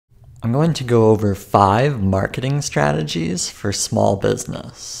I'm going to go over 5 marketing strategies for small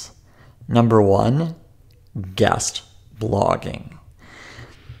business. Number 1, guest blogging.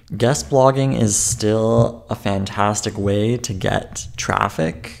 Guest blogging is still a fantastic way to get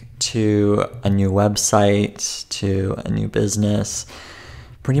traffic to a new website, to a new business.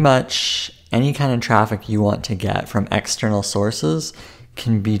 Pretty much any kind of traffic you want to get from external sources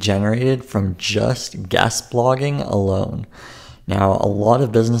can be generated from just guest blogging alone. Now, a lot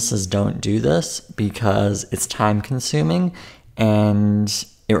of businesses don't do this because it's time consuming and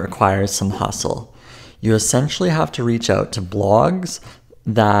it requires some hustle. You essentially have to reach out to blogs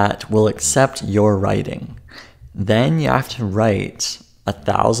that will accept your writing. Then you have to write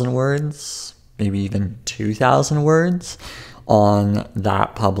 1,000 words, maybe even 2,000 words on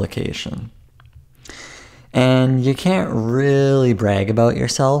that publication. And you can't really brag about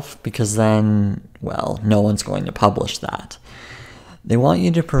yourself because then, well, no one's going to publish that. They want you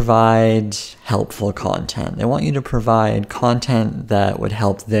to provide helpful content. They want you to provide content that would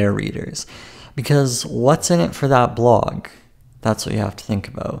help their readers. Because what's in it for that blog? That's what you have to think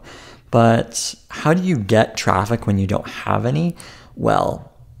about. But how do you get traffic when you don't have any?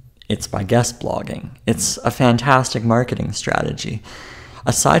 Well, it's by guest blogging. It's a fantastic marketing strategy.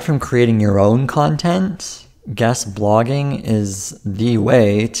 Aside from creating your own content, guest blogging is the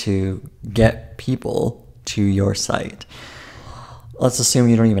way to get people to your site. Let's assume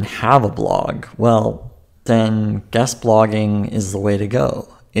you don't even have a blog. Well, then guest blogging is the way to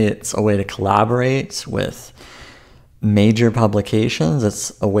go. It's a way to collaborate with major publications.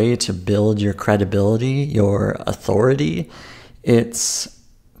 It's a way to build your credibility, your authority. It's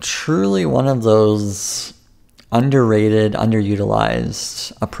truly one of those underrated,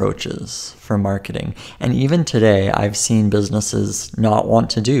 underutilized approaches for marketing. And even today, I've seen businesses not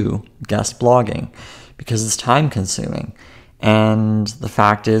want to do guest blogging because it's time consuming. And the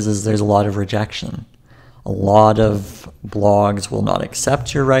fact is there's a lot of rejection. A lot of blogs will not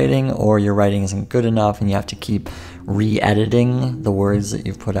accept your writing, or your writing isn't good enough and you have to keep re-editing the words that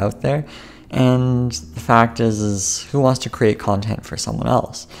you've put out there. And the fact is who wants to create content for someone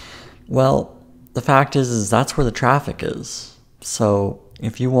else? Well, the fact is that's where the traffic is. So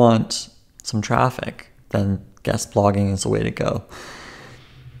if you want some traffic, then guest blogging is the way to go.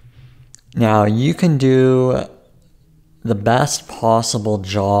 Now, you can do the best possible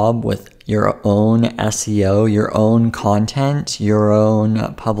job with your own SEO, your own content, your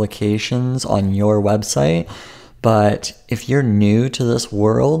own publications on your website. But if you're new to this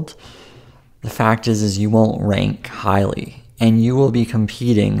world, the fact is you won't rank highly, and you will be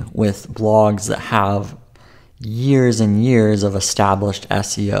competing with blogs that have years and years of established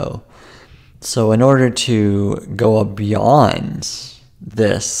SEO. So in order to go beyond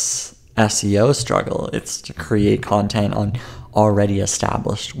this SEO struggle, it's to create content on already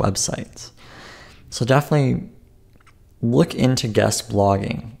established websites. So definitely look into guest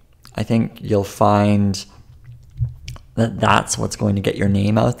blogging. I think you'll find that that's what's going to get your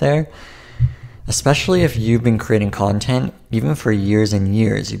name out there, especially if you've been creating content even for years and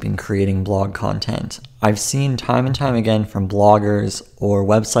years. You've been creating blog content. I've seen time and time again from bloggers or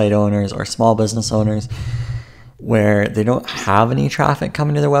website owners or small business owners where they don't have any traffic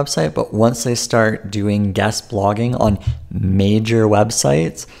coming to their website, but once they start doing guest blogging on major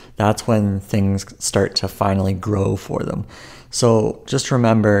websites, that's when things start to finally grow for them. So just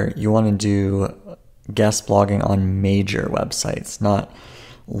remember, you want to do guest blogging on major websites, not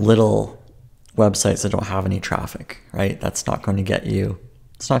little websites that don't have any traffic, right? It's not going to get you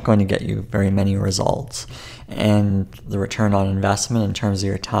very many results. And the return on investment in terms of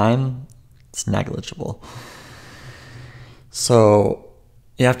your time, it's negligible. So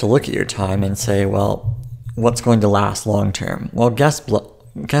you have to look at your time and say, well, what's going to last long term? Well, guest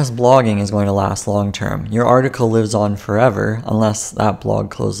blogging is going to last long term. Your article lives on forever unless that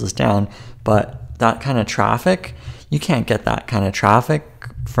blog closes down. But that kind of traffic, you can't get that kind of traffic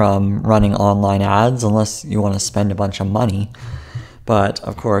from running online ads unless you want to spend a bunch of money. But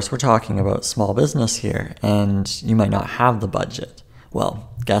of course, we're talking about small business here, and you might not have the budget.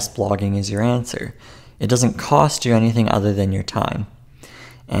 Well, guest blogging is your answer. It doesn't cost you anything other than your time.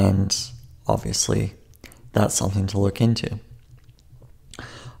 And obviously, that's something to look into.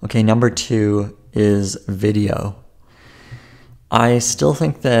 Okay, number 2 is video. I still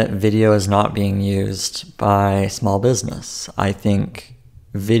think that video is not being used by small business. I think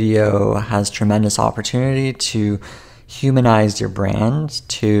video has tremendous opportunity to humanize your brand,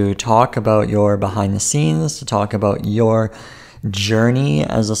 to talk about your behind the scenes, to talk about your journey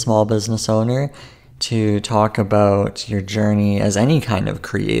as a small business owner, to talk about your journey as any kind of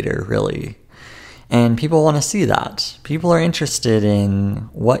creator, really. And people want to see that. People are interested in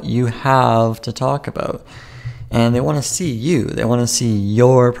what you have to talk about. And they want to see you. They want to see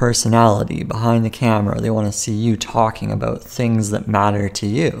your personality behind the camera. They want to see you talking about things that matter to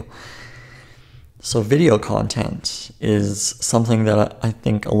you. So video content is something that I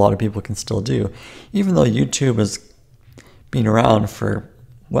think a lot of people can still do. Even though YouTube has been around for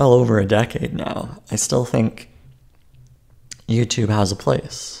well over a decade now, I still think YouTube has a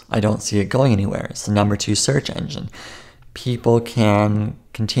place. I don't see it going anywhere. It's the number 2 search engine. People can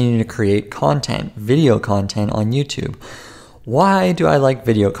continue to create content, video content on YouTube. Why do I like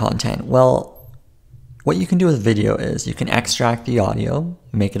video content? Well, what you can do with video is you can extract the audio,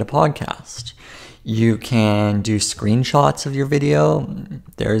 make it a podcast. You can do screenshots of your video.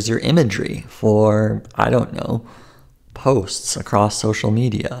 There's your imagery for, I don't know, posts across social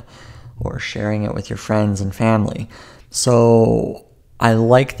media or sharing it with your friends and family. So I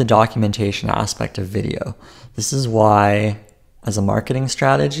like the documentation aspect of video. This is why, as a marketing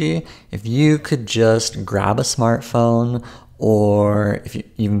strategy, if you could just grab a smartphone, or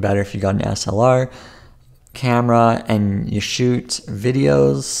even better if you got an SLR camera and you shoot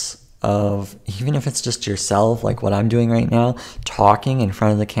videos of, even if it's just yourself, like what I'm doing right now, talking in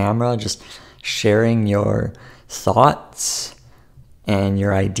front of the camera, just sharing your thoughts and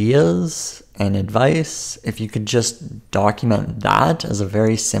your ideas and advice. If you could just document that as a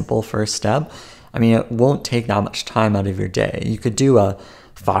very simple first step, I mean, it won't take that much time out of your day. You could do a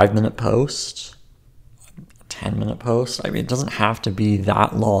 5-minute post, a 10-minute post. I mean, it doesn't have to be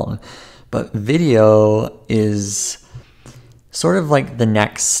that long, but video is sort of like the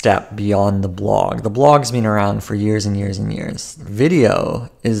next step beyond the blog. The blog's been around for years and years and years.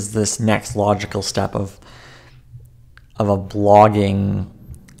 Video is this next logical step of a blogging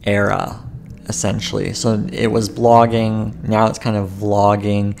era, essentially. So it was blogging, now it's kind of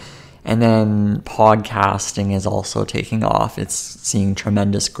vlogging, and then podcasting is also taking off. It's seeing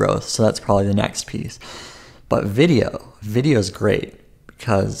tremendous growth, so that's probably the next piece. But video is great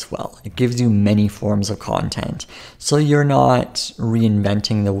because, well, it gives you many forms of content. So you're not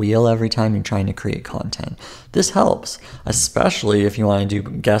reinventing the wheel every time you're trying to create content. This helps, especially if you want to do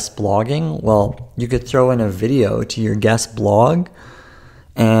guest blogging. Well, you could throw in a video to your guest blog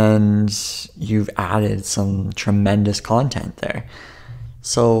and you've added some tremendous content there.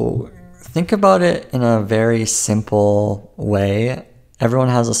 So think about it in a very simple way. Everyone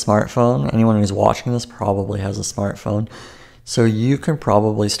has a smartphone. Anyone who's watching this probably has a smartphone. So you can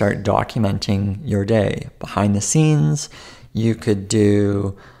probably start documenting your day behind the scenes. You could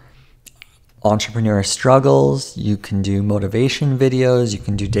do entrepreneur struggles. You can do motivation videos. You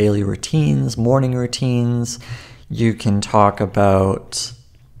can do daily routines, morning routines. You can talk about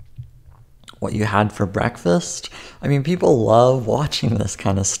what you had for breakfast. I mean, people love watching this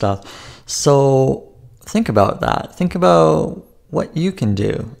kind of stuff. So think about that. Think about what you can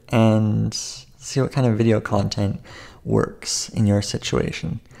do and see what kind of video content works in your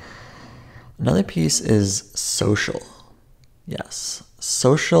situation. Another piece is social. Yes,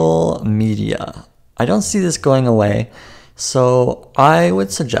 social media. I don't see this going away, so I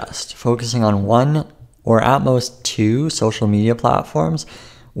would suggest focusing on 1 or at most 2 social media platforms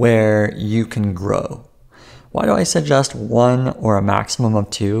where you can grow. Why do I suggest 1 or a maximum of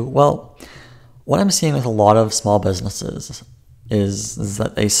 2? Well, what I'm seeing with a lot of small businesses is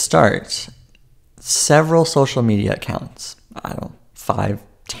that they start several social media accounts, I don't know, 5,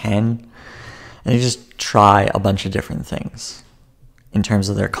 10, and they just try a bunch of different things in terms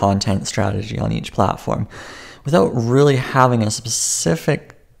of their content strategy on each platform without really having a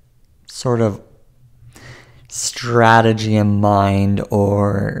specific sort of strategy in mind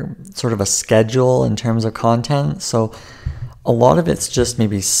or sort of a schedule in terms of content. So a lot of it's just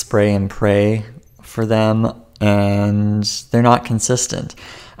maybe spray and pray for them, and they're not consistent.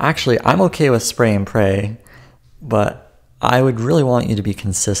 Actually, I'm okay with spray and pray, but I would really want you to be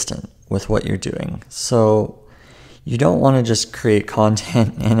consistent with what you're doing. So you don't want to just create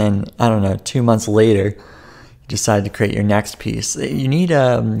content and then, I don't know, 2 months later, you decide to create your next piece. You need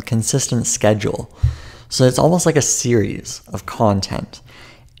a consistent schedule. So it's almost like a series of content.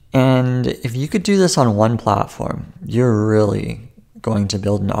 And if you could do this on 1 platform, you're really going to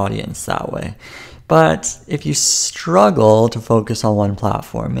build an audience that way. But if you struggle to focus on 1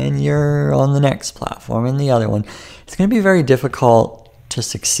 platform and you're on the next platform and the other one, it's going to be very difficult to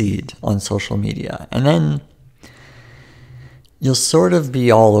succeed on social media. And then you'll sort of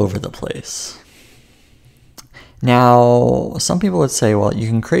be all over the place. Now, some people would say, well, you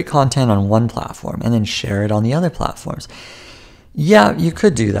can create content on 1 platform and then share it on the other platforms. Yeah, you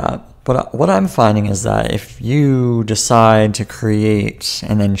could do that. But what I'm finding is that if you decide to create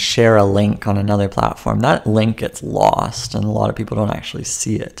and then share a link on another platform, that link gets lost and a lot of people don't actually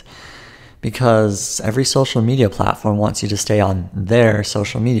see it, because every social media platform wants you to stay on their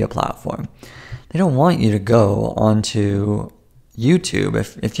social media platform. They don't want you to go onto YouTube.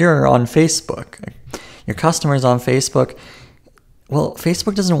 If you're on Facebook, your customer's on Facebook, well,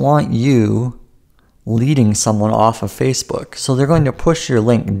 Facebook doesn't want you leading someone off of Facebook. So they're going to push your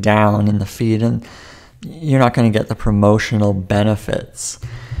link down in the feed, and you're not going to get the promotional benefits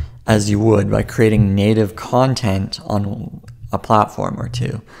as you would by creating native content on a platform or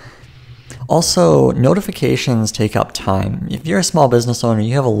two. Also, notifications take up time. If you're a small business owner,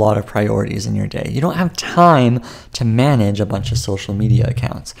 you have a lot of priorities in your day. You don't have time to manage a bunch of social media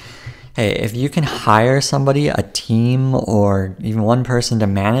accounts. Hey, if you can hire somebody, a team, or even one person to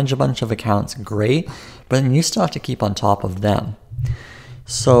manage a bunch of accounts, great, but then you still have to keep on top of them.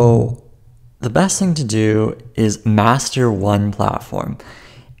 So the best thing to do is master one platform.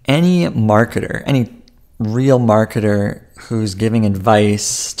 Any marketer, any real marketer who's giving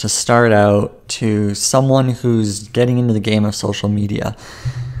advice to start out to someone who's getting into the game of social media,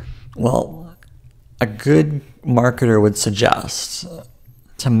 well, a good marketer would suggest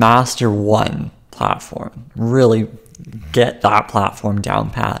to master one platform. Really get that platform down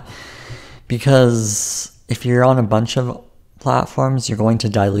pat. Because if you're on a bunch of platforms, you're going to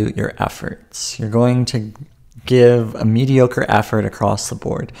dilute your efforts. You're going to give a mediocre effort across the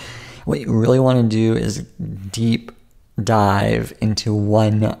board. What you really want to do is deep dive into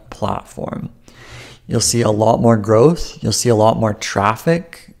one platform. You'll see a lot more growth. You'll see a lot more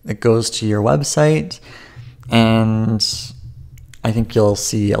traffic that goes to your website. And I think you'll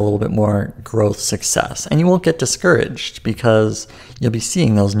see a little bit more growth success. And you won't get discouraged because you'll be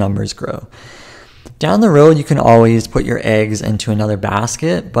seeing those numbers grow. Down the road, you can always put your eggs into another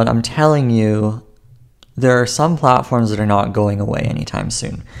basket, but I'm telling you, there are some platforms that are not going away anytime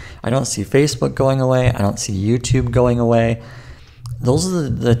soon. I don't see Facebook going away. I don't see YouTube going away. Those are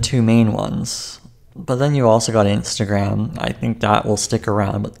the two main ones. But then you also got Instagram. I think that will stick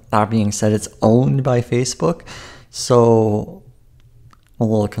around. But that being said, it's owned by Facebook. So I'm a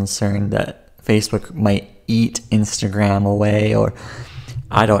little concerned that Facebook might eat Instagram away, or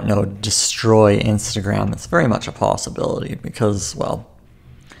I don't know, destroy Instagram. It's very much a possibility because, well,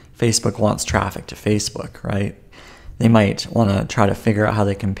 Facebook wants traffic to Facebook, right? They might want to try to figure out how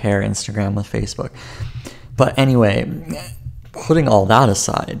they compare Instagram with Facebook. But anyway, putting all that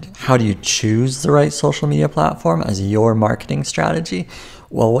aside, how do you choose the right social media platform as your marketing strategy?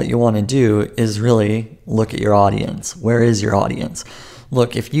 Well, what you want to do is really look at your audience. Where is your audience?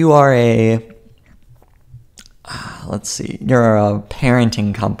 Look, if you are you're a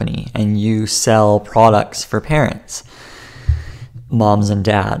parenting company and you sell products for parents, moms and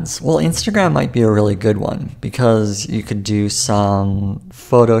dads, well, Instagram might be a really good one because you could do some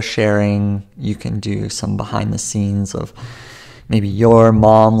photo sharing, you can do some behind the scenes of maybe your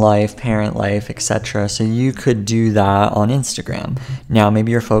mom life, parent life, etc. So you could do that on Instagram. Now,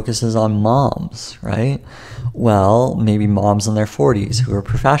 maybe your focus is on moms, right? Well, maybe moms in their 40s who are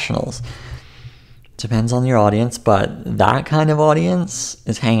professionals. Depends on your audience, but that kind of audience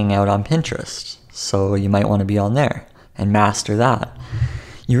is hanging out on Pinterest. So you might want to be on there and master that.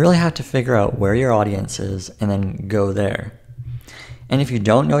 You really have to figure out where your audience is and then go there. And if you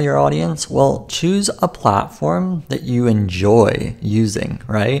don't know your audience, well, choose a platform that you enjoy using,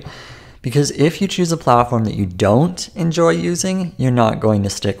 right? Because if you choose a platform that you don't enjoy using, you're not going to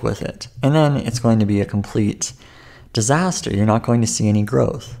stick with it. And then it's going to be a complete disaster. You're not going to see any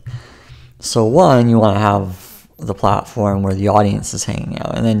growth. So one, you want to have the platform where the audience is hanging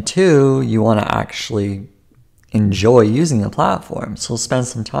out. And then two, you want to actually enjoy using the platform. So spend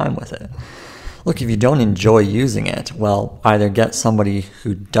some time with it. Look, if you don't enjoy using it, well, either get somebody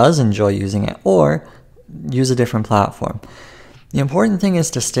who does enjoy using it or use a different platform. The important thing is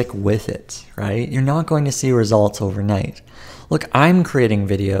to stick with it, right? You're not going to see results overnight. Look, I'm creating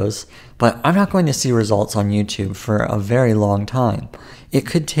videos, but I'm not going to see results on YouTube for a very long time. It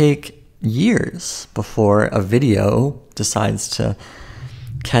could take years before a video decides to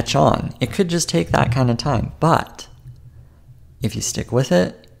catch on. It could just take that kind of time. But if you stick with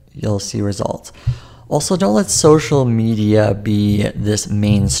it, you'll see results. Also, don't let social media be this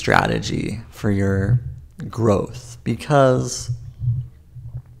main strategy for your growth, because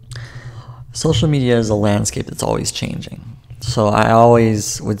social media is a landscape that's always changing. So I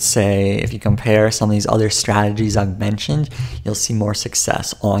always would say, if you compare some of these other strategies I've mentioned, you'll see more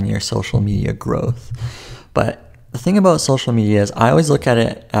success on your social media growth. But the thing about social media is I always look at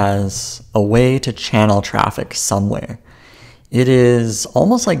it as a way to channel traffic somewhere. It is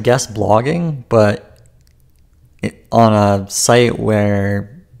almost like guest blogging, but on a site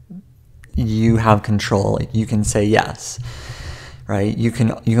where you have control. Like you can say yes, right? You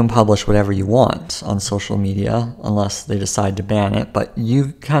can publish whatever you want on social media unless they decide to ban it, but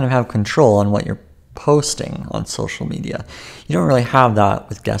you kind of have control on what you're posting on social media. You don't really have that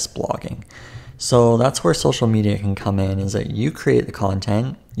with guest blogging. So that's where social media can come in, is that you create the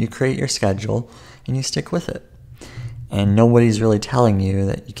content, you create your schedule, and you stick with it. And nobody's really telling you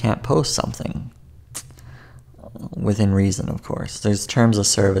that you can't post something, within reason, of course. There's terms of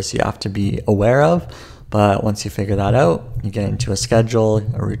service you have to be aware of, but once you figure that out, you get into a schedule,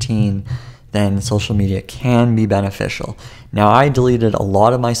 a routine, then social media can be beneficial. Now, I deleted a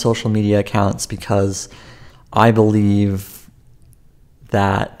lot of my social media accounts because I believe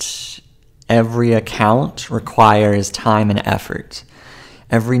that every account requires time and effort.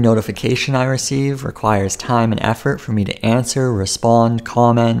 Every notification I receive requires time and effort for me to answer, respond,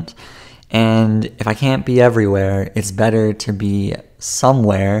 comment. And if I can't be everywhere, it's better to be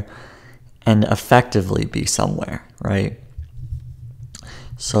somewhere and effectively be somewhere, right?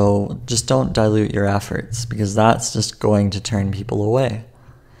 So just don't dilute your efforts, because that's just going to turn people away.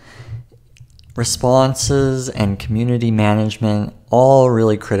 Responses and community management, all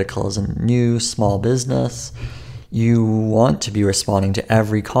really critical as a new small business. You want to be responding to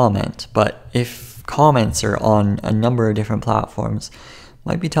every comment, but if comments are on a number of different platforms, it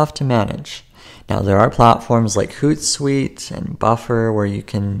might be tough to manage. Now, there are platforms like Hootsuite and Buffer where you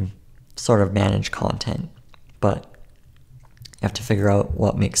can sort of manage content, but you have to figure out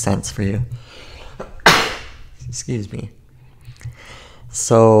what makes sense for you. Excuse me.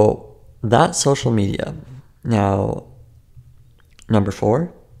 So that's social media. Now, number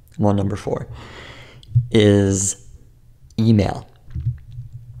four is email.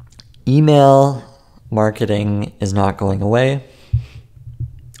 Email marketing is not going away.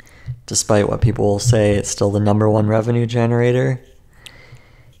 Despite what people will say, it's still the number one revenue generator.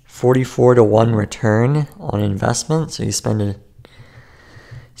 44-to-1 return on investment. So you spend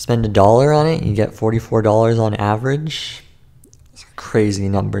 $1 on it, you get $44 on average. It's crazy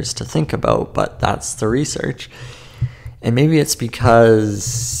numbers to think about, but that's the research. And maybe it's because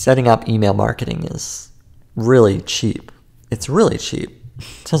setting up email marketing is really cheap. It's really cheap.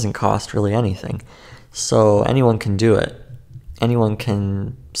 It doesn't cost really anything. So anyone can do it. Anyone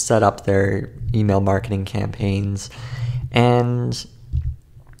can set up their email marketing campaigns and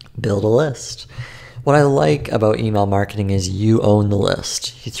build a list. What I like about email marketing is you own the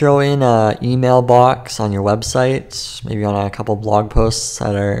list. You throw in an email box on your website, maybe on a couple blog posts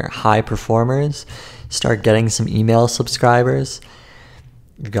that are high performers, start getting some email subscribers.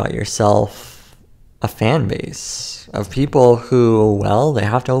 You've got yourself a fan base of people who, well, they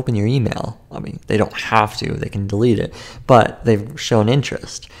have to open your email. I mean, they don't have to, they can delete it, but they've shown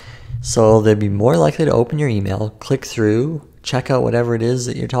interest. So they'd be more likely to open your email, click through, check out whatever it is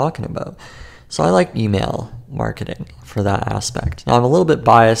that you're talking about. So I like email marketing for that aspect. Now, I'm a little bit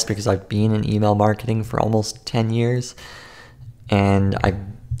biased because I've been in email marketing for almost 10 years, and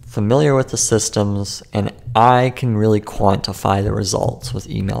I'm familiar with the systems, and I can really quantify the results with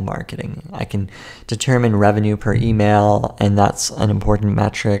email marketing. I can determine revenue per email, and that's an important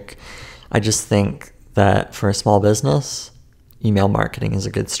metric. I just think that for a small business, email marketing is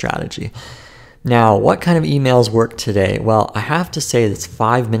a good strategy. Now, what kind of emails work today? Well, I have to say this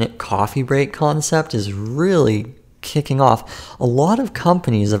 5-minute coffee break concept is really kicking off. A lot of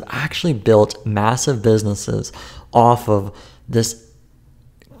companies have actually built massive businesses off of this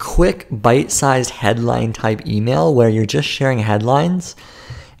quick bite-sized headline type email where you're just sharing headlines,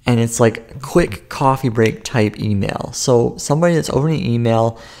 and it's like quick coffee break type email. So somebody that's opening an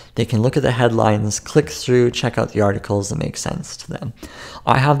email, they can look at the headlines, click through, check out the articles that make sense to them.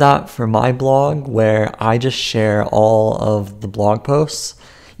 I have that for my blog where I just share all of the blog posts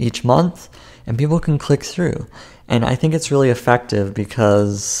each month and people can click through. And I think it's really effective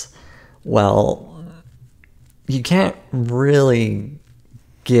because, well, you can't really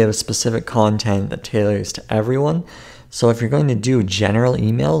give specific content that tailors to everyone. So if you're going to do general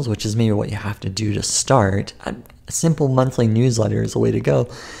emails, which is maybe what you have to do to start, a simple monthly newsletter is the way to go.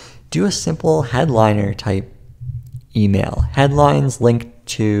 Do a simple headliner type email. Headlines linked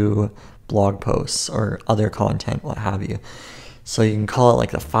to blog posts or other content, what have you. So you can call it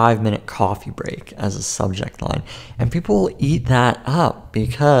like the 5-minute coffee break as a subject line. And people will eat that up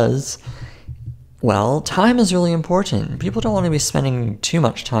because, well, time is really important. People don't want to be spending too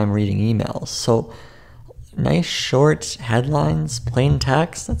much time reading emails. So nice short headlines, plain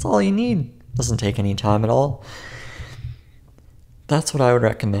text, that's all you need. Doesn't take any time at all. That's what I would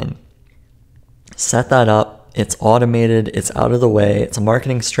recommend. Set that up, it's automated, it's out of the way, it's a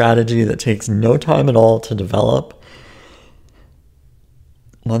marketing strategy that takes no time at all to develop.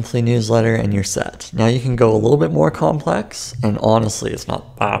 Monthly newsletter and you're set. Now you can go a little bit more complex, and honestly, it's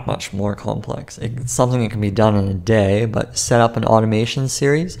not that much more complex. It's something that can be done in a day, but set up an automation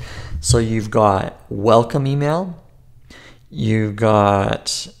series. So you've got welcome email, you've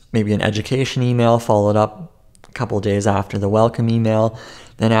got maybe an education email followed up a couple of days after the welcome email.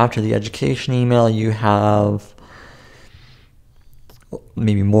 Then after the education email, you have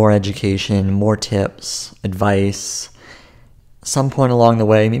maybe more education, more tips, advice. Some point along the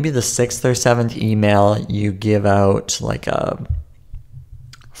way, maybe the 6th or 7th email, you give out like a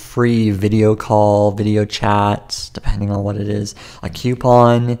free video call, video chat, depending on what it is, a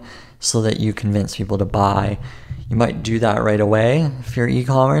coupon so that you convince people to buy. You might do that right away. If you're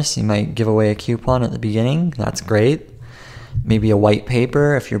e-commerce, you might give away a coupon at the beginning. That's great. Maybe a white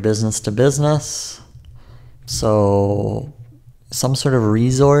paper if you're business to business. So some sort of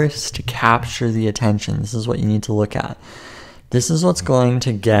resource to capture the attention. This is what you need to look at. This is what's going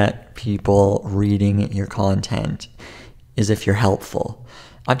to get people reading your content, is if you're helpful.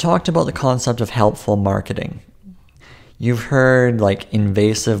 I talked about the concept of helpful marketing. You've heard like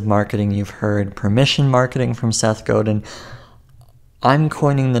invasive marketing, you've heard permission marketing from Seth Godin. I'm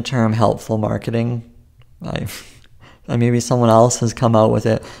coining the term helpful marketing. Maybe someone else has come out with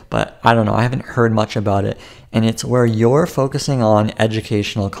it, but I don't know. I haven't heard much about it. And it's where you're focusing on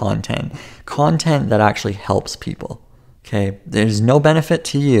educational content that actually helps people. Okay, there's no benefit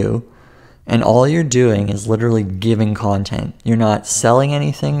to you, and all you're doing is literally giving content. You're not selling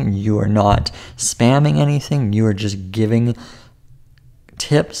anything, you are not spamming anything, you are just giving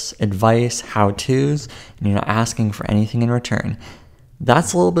tips, advice, how-tos, and you're not asking for anything in return.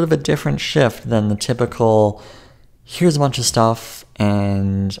 That's a little bit of a different shift than the typical, here's a bunch of stuff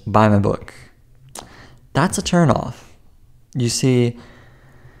and buy my book. That's a turnoff. You see,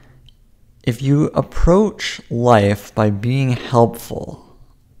 if you approach life by being helpful,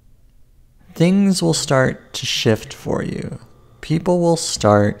 things will start to shift for you. People will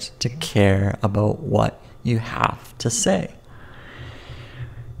start to care about what you have to say.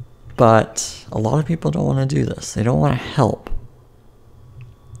 But a lot of people don't want to do this. They don't want to help.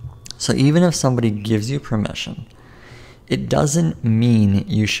 So even if somebody gives you permission, it doesn't mean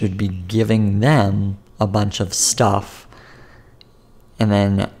you should be giving them a bunch of stuff and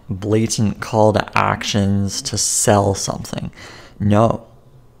then blatant call to actions to sell something. No,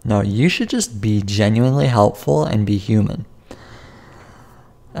 you should just be genuinely helpful and be human.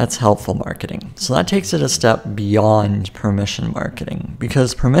 That's helpful marketing. So that takes it a step beyond permission marketing,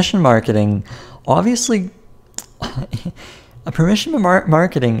 because permission marketing, obviously, permission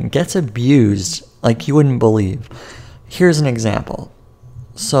marketing gets abused like you wouldn't believe. Here's an example.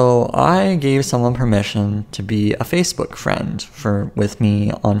 So I gave someone permission to be a Facebook friend with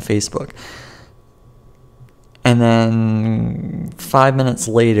me on Facebook. And then 5 minutes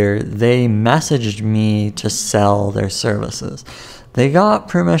later, they messaged me to sell their services. They got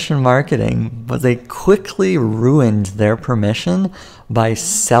permission marketing, but they quickly ruined their permission by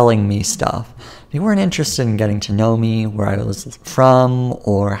selling me stuff. They weren't interested in getting to know me, where I was from,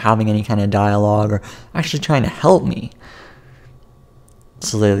 or having any kind of dialogue, or actually trying to help me.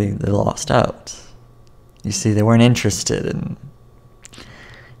 So they lost out. You see, they weren't interested in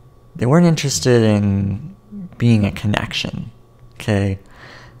being a connection. Okay?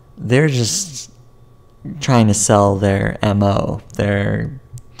 They're just trying to sell their MO, their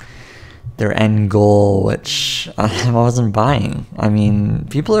end goal, which I wasn't buying. I mean,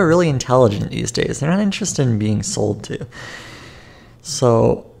 people are really intelligent these days. They're not interested in being sold to.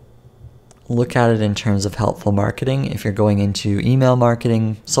 So look at it in terms of helpful marketing. If you're going into email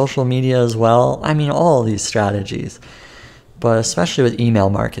marketing, social media as well, I mean, all of these strategies, but especially with email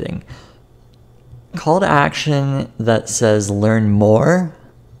marketing, call to action that says learn more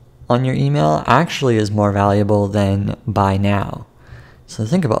on your email actually is more valuable than buy now. So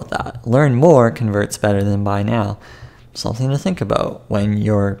think about that. Learn more converts better than buy now. Something to think about when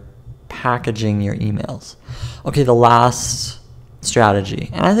you're packaging your emails. Okay, the last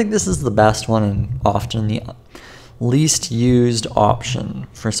strategy, and I think this is the best one and often the least used option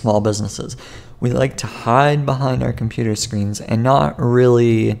for small businesses. We like to hide behind our computer screens and not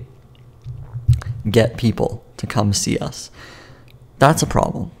really get people to come see us. That's a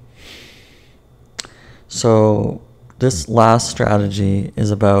problem. So this last strategy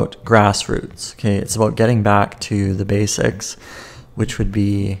is about grassroots. Okay, it's about getting back to the basics, which would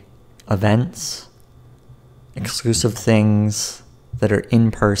be events, exclusive things that are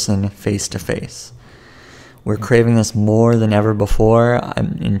in person, face to face. We're craving this more than ever before.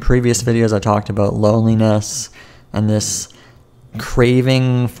 In previous videos, I talked about loneliness and this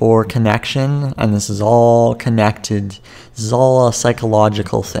craving for connection, and this is all connected. This is all a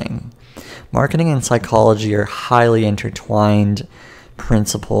psychological thing. Marketing and psychology are highly intertwined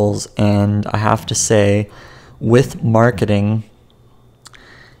principles, and I have to say, with marketing,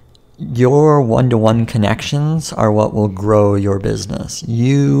 your one-to-one connections are what will grow your business.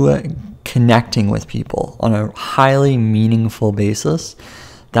 You connecting with people on a highly meaningful basis,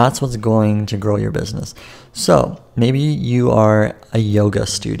 that's what's going to grow your business. So maybe you are a yoga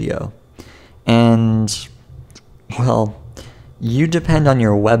studio and, well, you depend on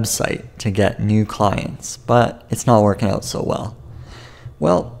your website to get new clients, but it's not working out so well.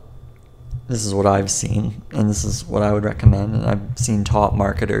 Well, this is what I've seen, and this is what I would recommend, and I've seen top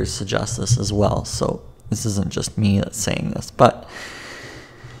marketers suggest this as well, so this isn't just me that's saying this, but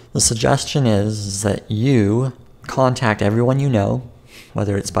the suggestion is that you contact everyone you know,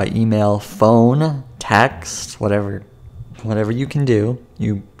 whether it's by email, phone, text, whatever you can do.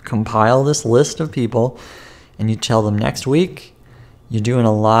 You compile this list of people and you tell them next week you're doing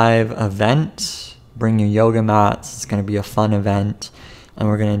a live event. Bring your yoga mats. It's going to be a fun event, and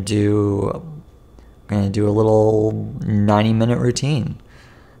we're going to do a little 90-minute routine,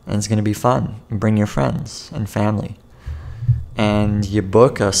 and it's going to be fun. Bring your friends and family. And you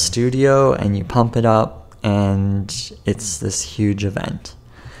book a studio and you pump it up, and it's this huge event.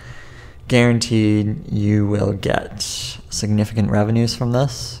 Guaranteed you will get significant revenues from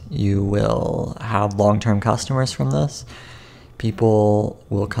this. You will have long-term customers from this. People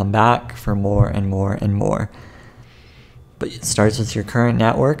will come back for more and more and more. But it starts with your current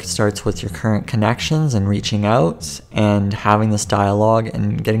network, it starts with your current connections and reaching out and having this dialogue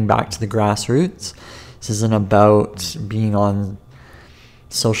and getting back to the grassroots. This isn't about being on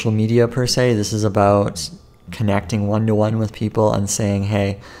social media per se. This is about connecting one-to-one with people and saying,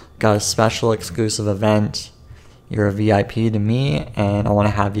 hey, got a special exclusive event. You're a VIP to me, and I want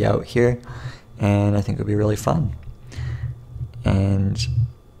to have you out here, and I think it would be really fun. And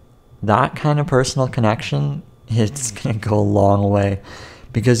that kind of personal connection, it's going to go a long way,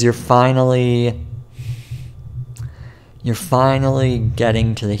 because you're finally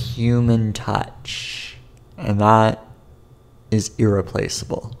getting to the human touch, and that is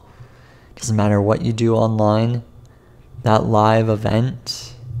irreplaceable. Doesn't matter what you do online, that live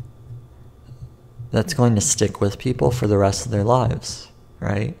event, that's going to stick with people for the rest of their lives,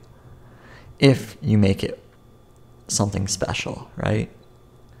 right? If you make it something special, right?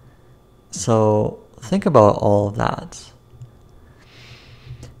 So think about all of that.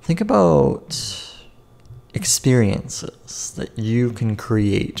 Think about experiences that you can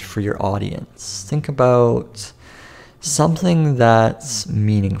create for your audience. Think about something that's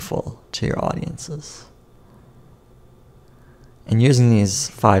meaningful to your audiences. And using these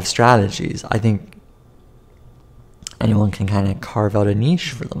 5 strategies, I think anyone can kind of carve out a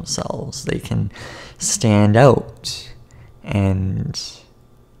niche for themselves. They can stand out, and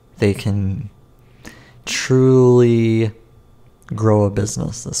they can truly grow a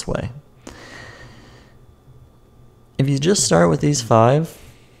business this way. If you just start with these 5,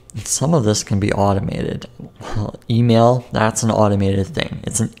 some of this can be automated. Well, email, that's an automated thing.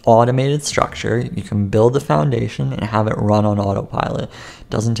 It's an automated structure. You can build the foundation and have it run on autopilot. It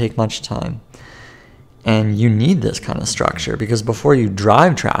doesn't take much time. And you need this kind of structure, because before you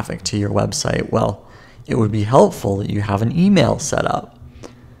drive traffic to your website, well, it would be helpful that you have an email set up.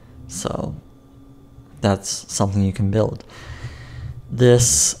 So that's something you can build.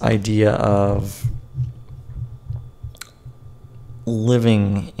 This idea of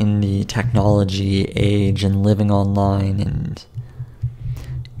living in the technology age and living online and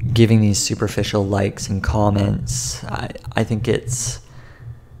giving these superficial likes and comments, I think it's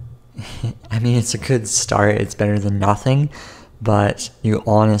a good start. It's better than nothing, but you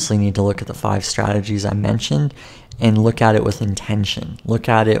honestly need to look at the 5 strategies I mentioned and look at it with intention. Look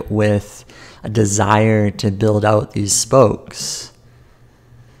at it with a desire to build out these spokes,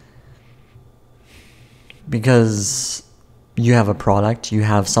 because you have a product, you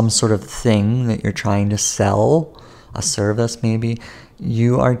have some sort of thing that you're trying to sell, a service maybe.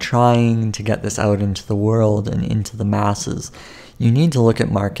 You are trying to get this out into the world and into the masses. You need to look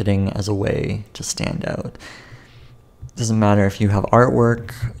at marketing as a way to stand out. It doesn't matter if you have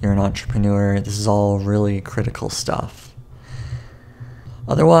artwork, you're an entrepreneur, this is all really critical stuff.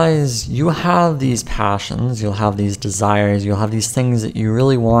 Otherwise, you have these passions, you'll have these desires, you'll have these things that you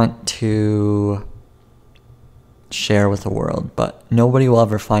really want to share with the world, but nobody will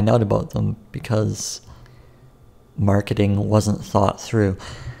ever find out about them because marketing wasn't thought through.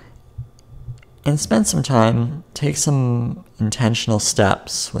 and spend some time, take some intentional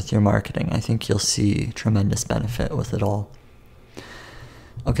steps with your marketing. I think you'll see tremendous benefit with it all.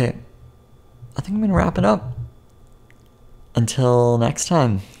 Okay, I think I'm going to wrap it up. Until next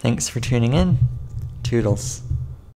time, thanks for tuning in. Toodles.